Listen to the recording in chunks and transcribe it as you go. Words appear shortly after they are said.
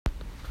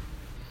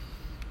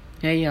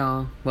Hey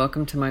y'all,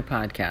 welcome to my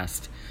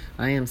podcast.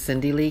 I am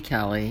Cindy Lee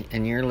Kelly,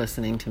 and you're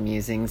listening to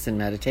Musings and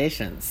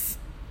Meditations.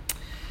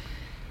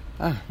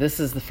 This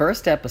is the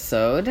first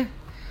episode,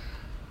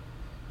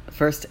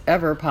 first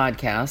ever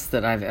podcast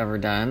that I've ever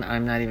done.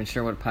 I'm not even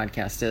sure what a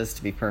podcast is,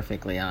 to be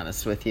perfectly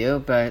honest with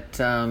you,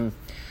 but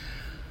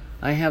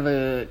I have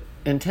an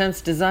intense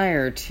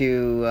desire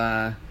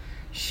to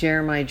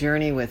share my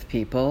journey with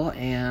people,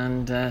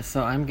 and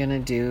so I'm going to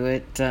do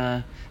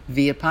it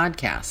via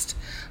podcast,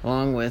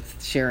 along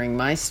with sharing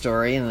my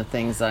story and the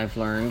things I've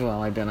learned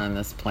while I've been on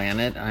this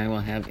planet. I will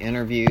have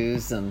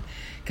interviews and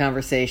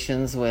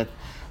conversations with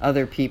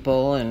other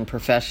people and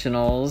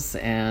professionals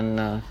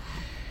and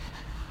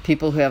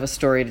people who have a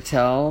story to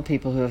tell,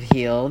 people who have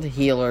healed,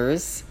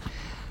 healers,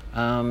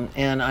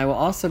 and I will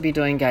also be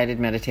doing guided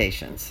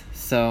meditations.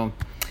 So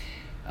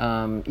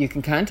you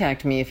can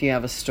contact me if you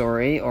have a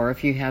story or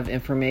if you have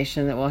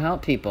information that will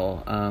help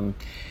people.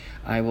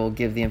 I will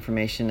give the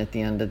information at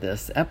the end of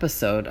this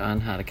episode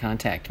on how to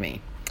contact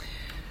me.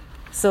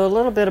 So a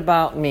little bit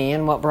about me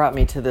and what brought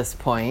me to this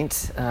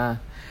point. When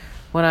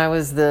I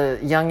was the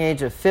young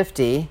age of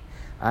 50,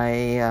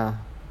 I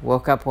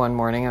woke up one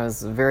morning. I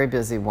was a very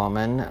busy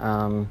woman.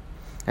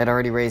 I'd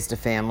already raised a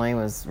family,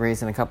 was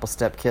raising a couple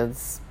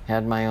stepkids,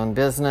 had my own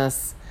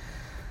business.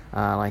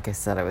 Like I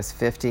said, I was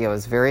 50. I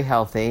was very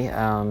healthy.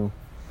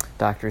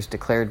 Doctors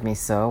declared me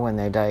so when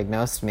they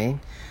diagnosed me.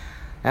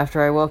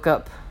 After I woke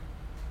up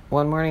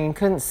one morning and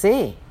couldn't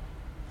see.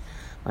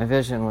 My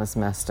vision was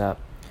messed up.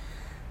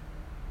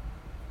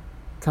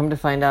 Come to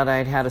find out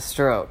I'd had a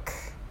stroke.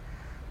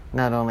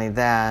 Not only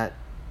that,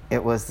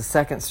 it was the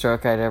second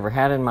stroke I'd ever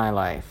had in my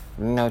life.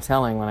 No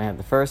telling when I had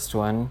the first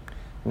one.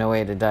 No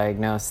way to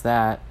diagnose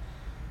that.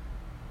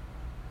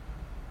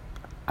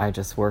 I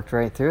just worked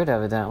right through it,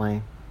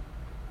 evidently.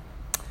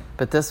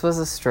 But this was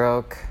a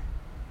stroke.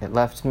 It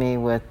left me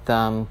with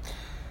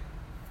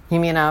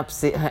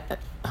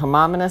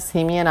homogenous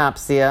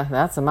hemianopsia,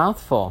 that's a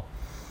mouthful,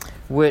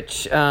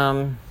 which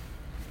left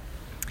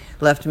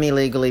me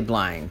legally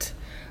blind.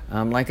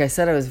 Like I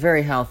said, I was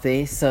very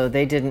healthy, so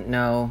they didn't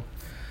know,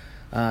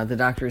 the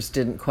doctors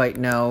didn't quite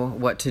know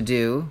what to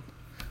do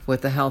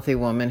with a healthy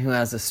woman who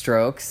has a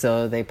stroke,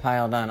 so they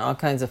piled on all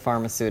kinds of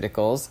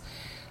pharmaceuticals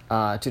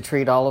to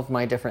treat all of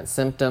my different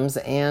symptoms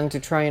and to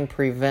try and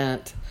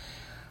prevent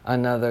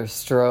another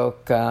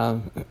stroke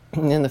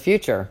in the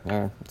future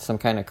or some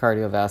kind of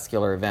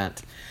cardiovascular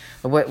event.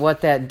 What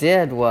that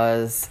did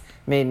was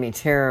made me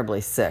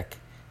terribly sick,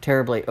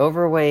 terribly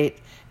overweight,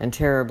 and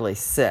terribly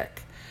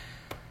sick.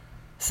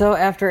 So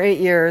after 8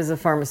 years of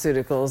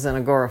pharmaceuticals and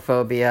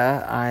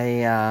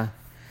agoraphobia,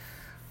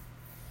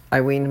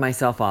 I weaned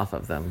myself off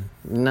of them.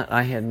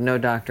 I had no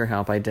doctor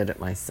help. I did it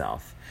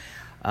myself.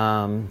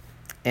 And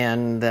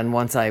then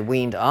once I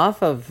weaned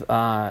off of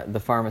the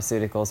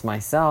pharmaceuticals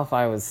myself,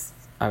 I was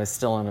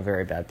still in a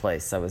very bad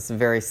place. I was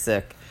very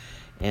sick,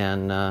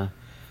 and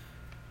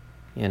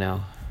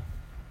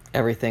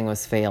everything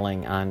was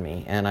failing on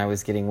me, and I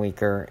was getting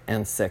weaker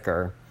and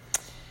sicker.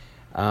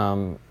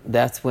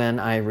 That's when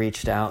I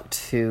reached out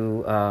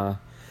to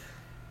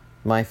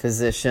my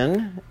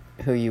physician,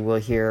 who you will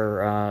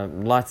hear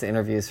lots of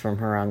interviews from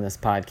her on this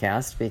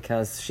podcast,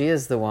 because she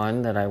is the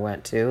one that I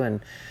went to,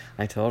 and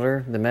I told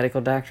her, the medical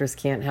doctors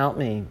can't help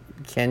me.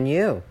 Can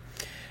you?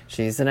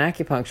 She's an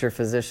acupuncture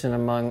physician,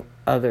 among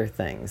other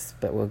things,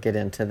 but we'll get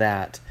into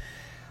that.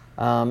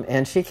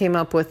 And she came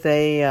up with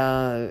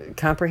a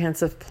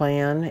comprehensive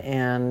plan,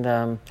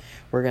 and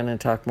we're going to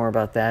talk more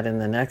about that in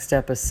the next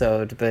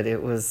episode. But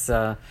it was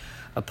a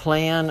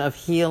plan of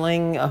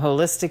healing, a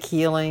holistic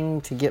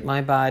healing, to get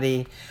my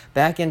body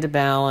back into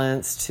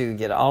balance, to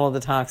get all of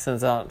the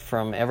toxins out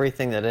from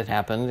everything that had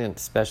happened, and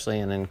especially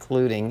and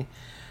including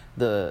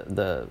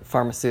the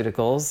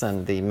pharmaceuticals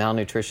and the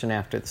malnutrition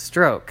after the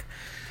stroke.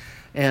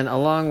 And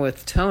along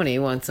with Tony,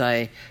 once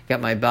I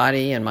got my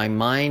body and my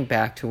mind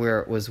back to where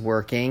it was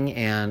working,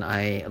 and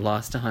I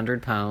lost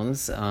 100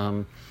 pounds,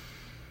 I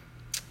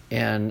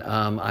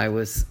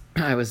was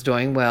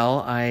doing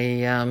well,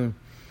 I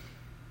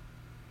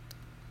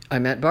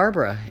met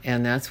Barbara,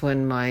 and that's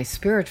when my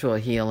spiritual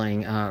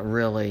healing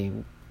really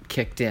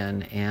kicked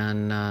in.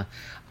 And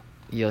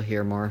you'll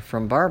hear more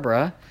from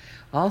Barbara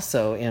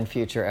also in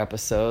future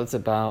episodes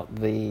about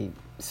the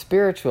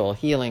spiritual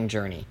healing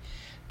journey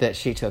that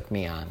she took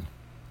me on.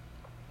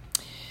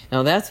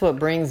 Now, that's what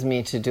brings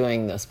me to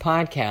doing this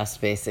podcast,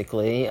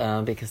 basically,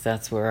 because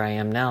that's where I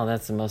am now.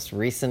 That's the most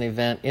recent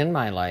event in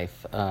my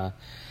life,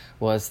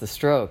 was the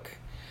stroke.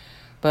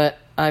 But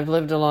I've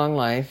lived a long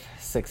life,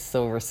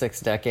 over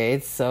 6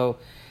 decades. So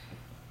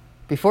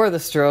before the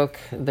stroke,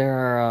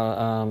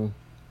 I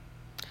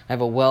have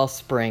a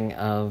wellspring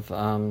of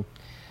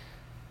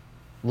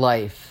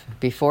life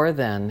before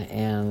then,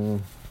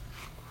 and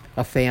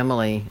a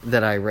family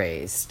that I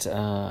raised.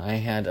 I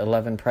had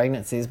 11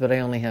 pregnancies, but I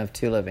only have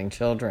 2 living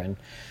children.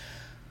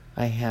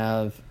 I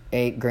have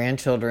 8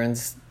 grandchildren.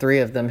 3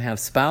 of them have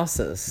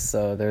spouses,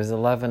 so there's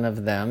 11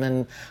 of them,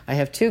 and I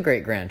have 2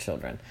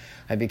 great-grandchildren.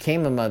 I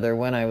became a mother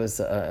when I was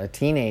a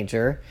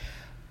teenager,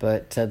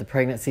 but the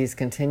pregnancies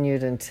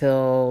continued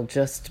until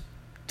just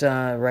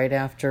right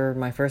after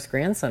my first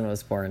grandson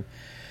was born.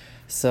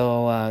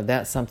 So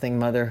that's something,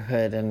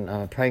 motherhood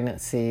and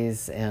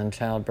pregnancies and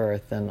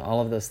childbirth and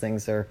all of those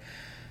things are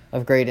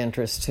of great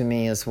interest to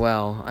me as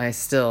well. I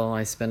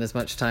spend as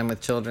much time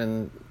with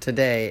children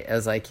today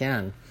as I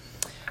can.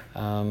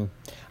 I've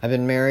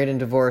been married and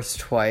divorced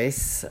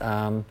twice,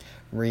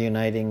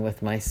 reuniting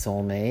with my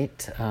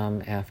soulmate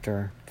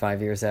after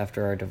 5 years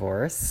after our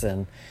divorce.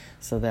 And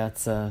so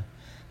that's,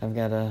 I've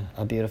got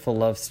a beautiful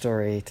love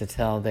story to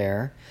tell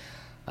there.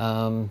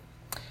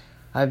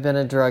 I've been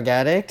a drug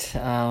addict.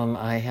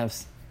 I have,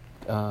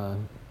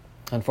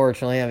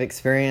 unfortunately, I've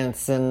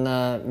experienced in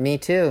Me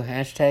Too,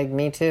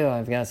 #MeToo.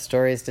 I've got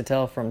stories to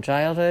tell from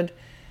childhood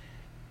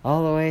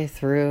all the way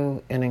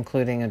through and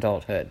including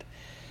adulthood.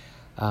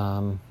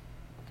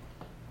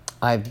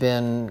 I've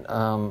been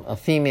a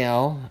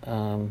female,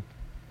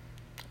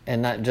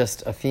 and not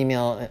just a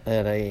female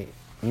at a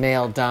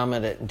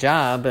male-dominant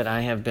job, but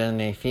I have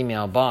been a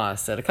female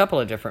boss at a couple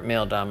of different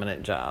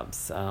male-dominant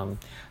jobs.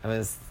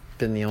 I've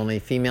been the only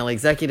female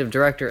executive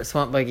director at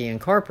Swamp Buggy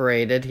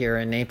Incorporated here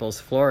in Naples,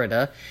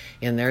 Florida,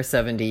 in their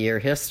 70-year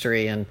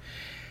history, and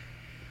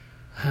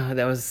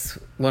that was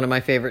one of my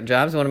favorite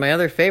jobs. One of my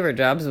other favorite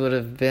jobs would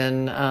have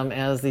been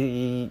as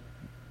the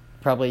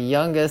probably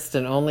youngest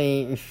and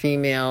only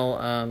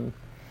female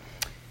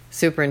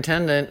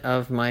superintendent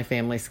of my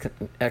family's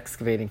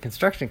excavating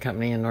construction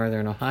company in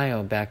northern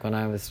Ohio back when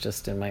I was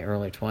just in my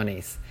early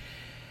 20s.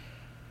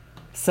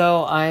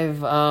 So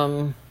I've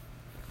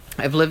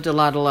lived a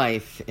lot of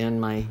life in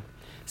my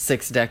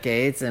 6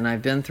 decades, and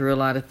I've been through a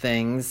lot of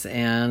things,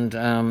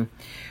 and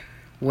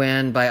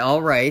when by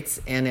all rights,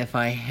 and if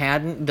I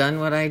hadn't done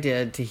what I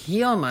did to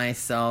heal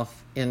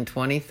myself in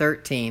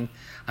 2013,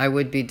 I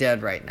would be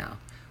dead right now.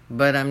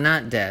 But I'm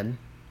not dead.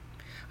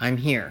 I'm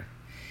here.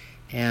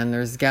 And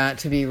there's got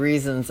to be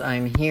reasons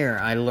I'm here.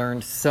 I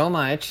learned so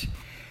much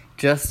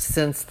just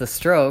since the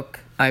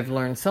stroke. I've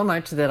learned so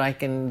much that I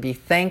can be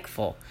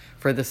thankful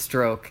for the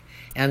stroke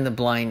and the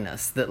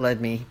blindness that led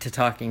me to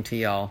talking to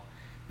y'all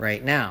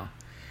right now.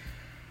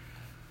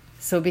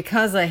 So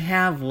because I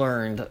have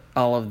learned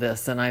all of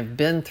this, and I've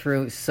been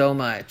through so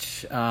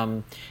much,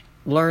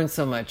 learned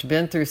so much,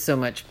 been through so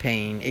much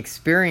pain,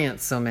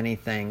 experienced so many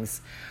things,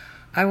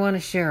 I want to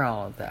share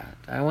all of that.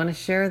 I want to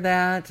share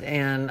that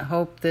and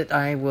hope that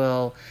I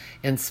will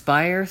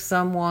inspire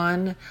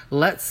someone,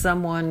 let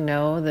someone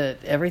know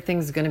that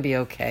everything's going to be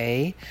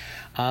okay,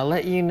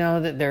 let you know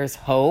that there's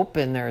hope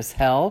and there's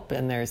help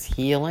and there's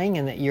healing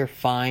and that you're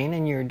fine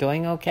and you're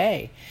doing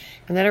okay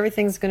and that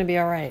everything's going to be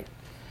all right.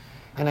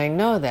 And I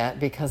know that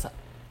because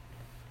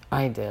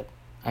I did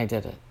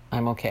it.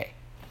 I'm okay.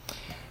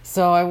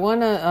 So I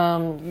want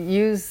to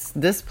use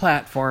this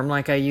platform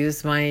like I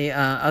use my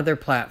other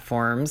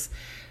platforms,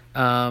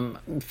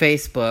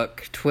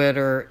 Facebook,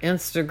 Twitter,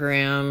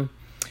 Instagram,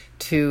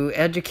 to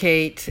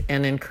educate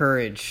and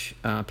encourage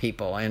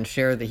people and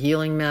share the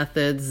healing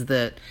methods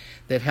that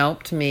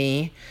helped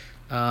me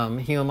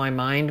heal my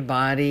mind,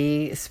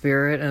 body,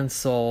 spirit, and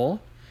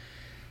soul.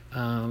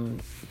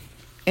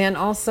 And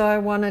also I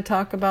want to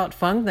talk about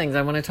fun things.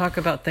 I want to talk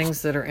about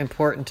things that are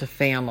important to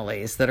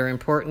families, that are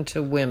important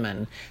to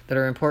women, that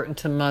are important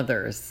to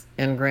mothers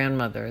and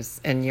grandmothers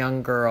and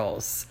young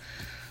girls,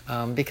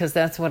 because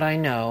that's what I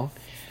know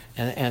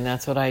and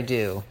that's what I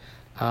do.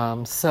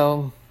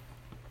 So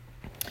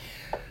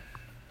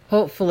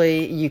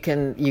hopefully you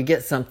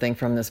get something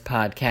from this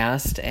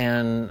podcast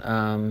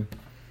and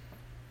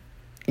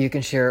you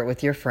can share it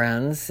with your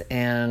friends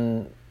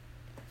and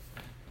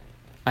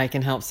I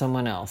can help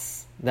someone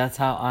else. That's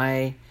how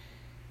I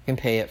can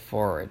pay it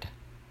forward.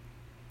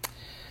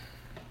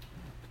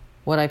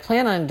 What I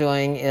plan on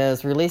doing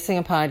is releasing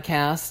a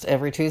podcast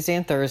every Tuesday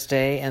and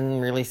Thursday and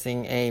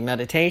releasing a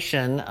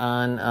meditation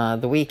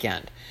on the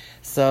weekend.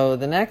 So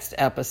the next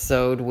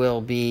episode will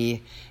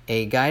be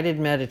a guided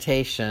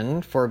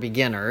meditation for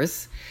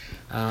beginners.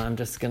 I'm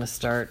just going to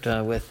start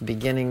with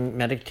beginning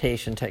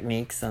meditation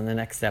techniques on the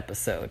next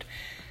episode.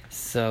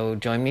 So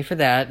join me for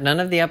that.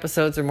 None of the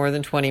episodes are more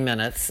than 20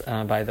 minutes,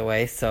 by the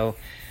way, so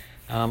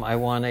I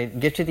want to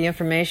get you the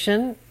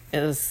information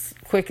as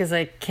quick as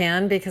I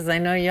can because I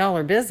know y'all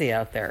are busy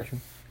out there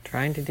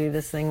trying to do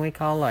this thing we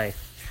call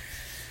life.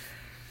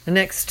 The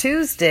next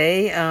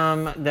Tuesday,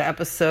 the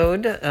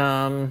episode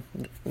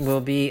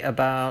will be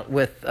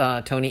with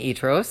Tony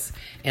Etros,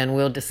 and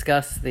we'll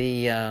discuss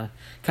the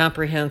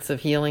comprehensive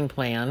healing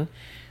plan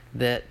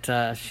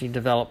that she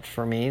developed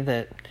for me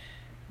that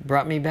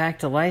brought me back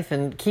to life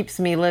and keeps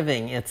me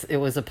living. It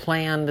was a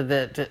plan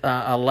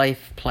a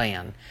life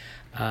plan.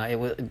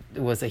 It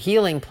was a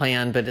healing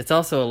plan, but it's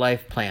also a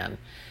life plan.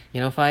 You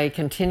know, if I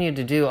continue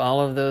to do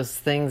all of those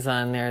things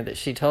on there that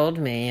she told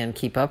me and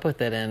keep up with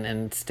it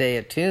and stay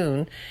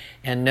attuned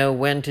and know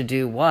when to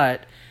do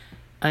what,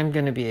 I'm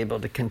going to be able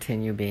to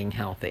continue being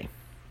healthy.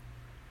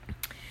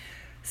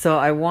 So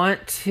I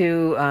want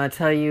to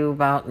tell you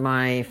about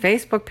my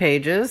Facebook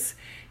pages.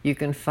 You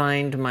can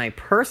find my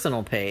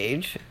personal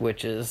page,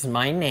 which is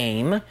my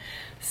name,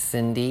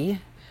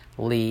 Cindy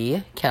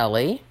Lee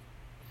Kelly.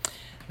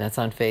 That's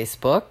on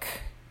Facebook.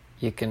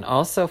 You can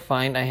also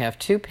find I have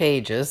 2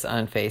 pages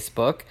on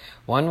Facebook,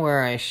 one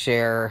where I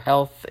share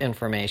health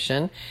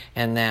information,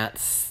 and that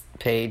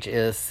page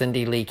is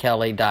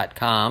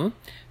cindyleekelly.com,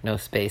 no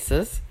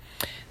spaces.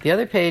 The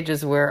other page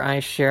is where I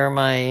share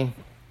my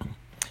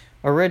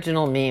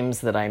original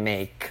memes that I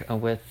make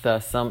with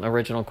some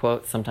original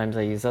quotes. Sometimes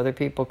I use other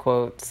people's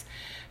quotes,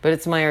 but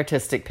it's my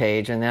artistic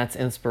page, and that's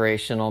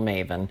Inspirational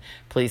Maven.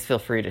 Please feel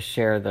free to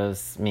share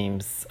those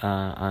memes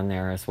on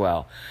there as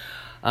well.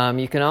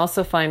 You can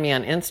also find me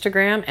on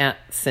Instagram at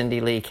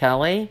Cindy Lee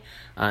Kelly,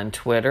 on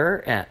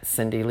Twitter at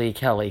Cindy Lee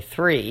Kelly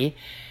 3,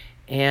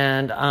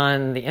 and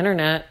on the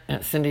internet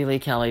at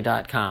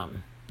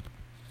cindyleekelly.com.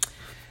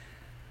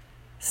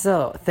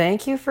 So,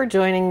 thank you for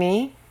joining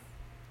me,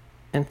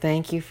 and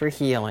thank you for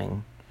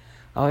healing.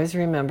 Always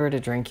remember to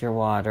drink your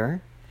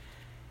water.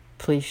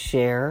 Please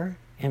share,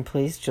 and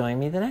please join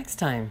me the next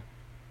time.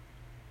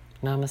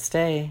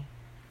 Namaste.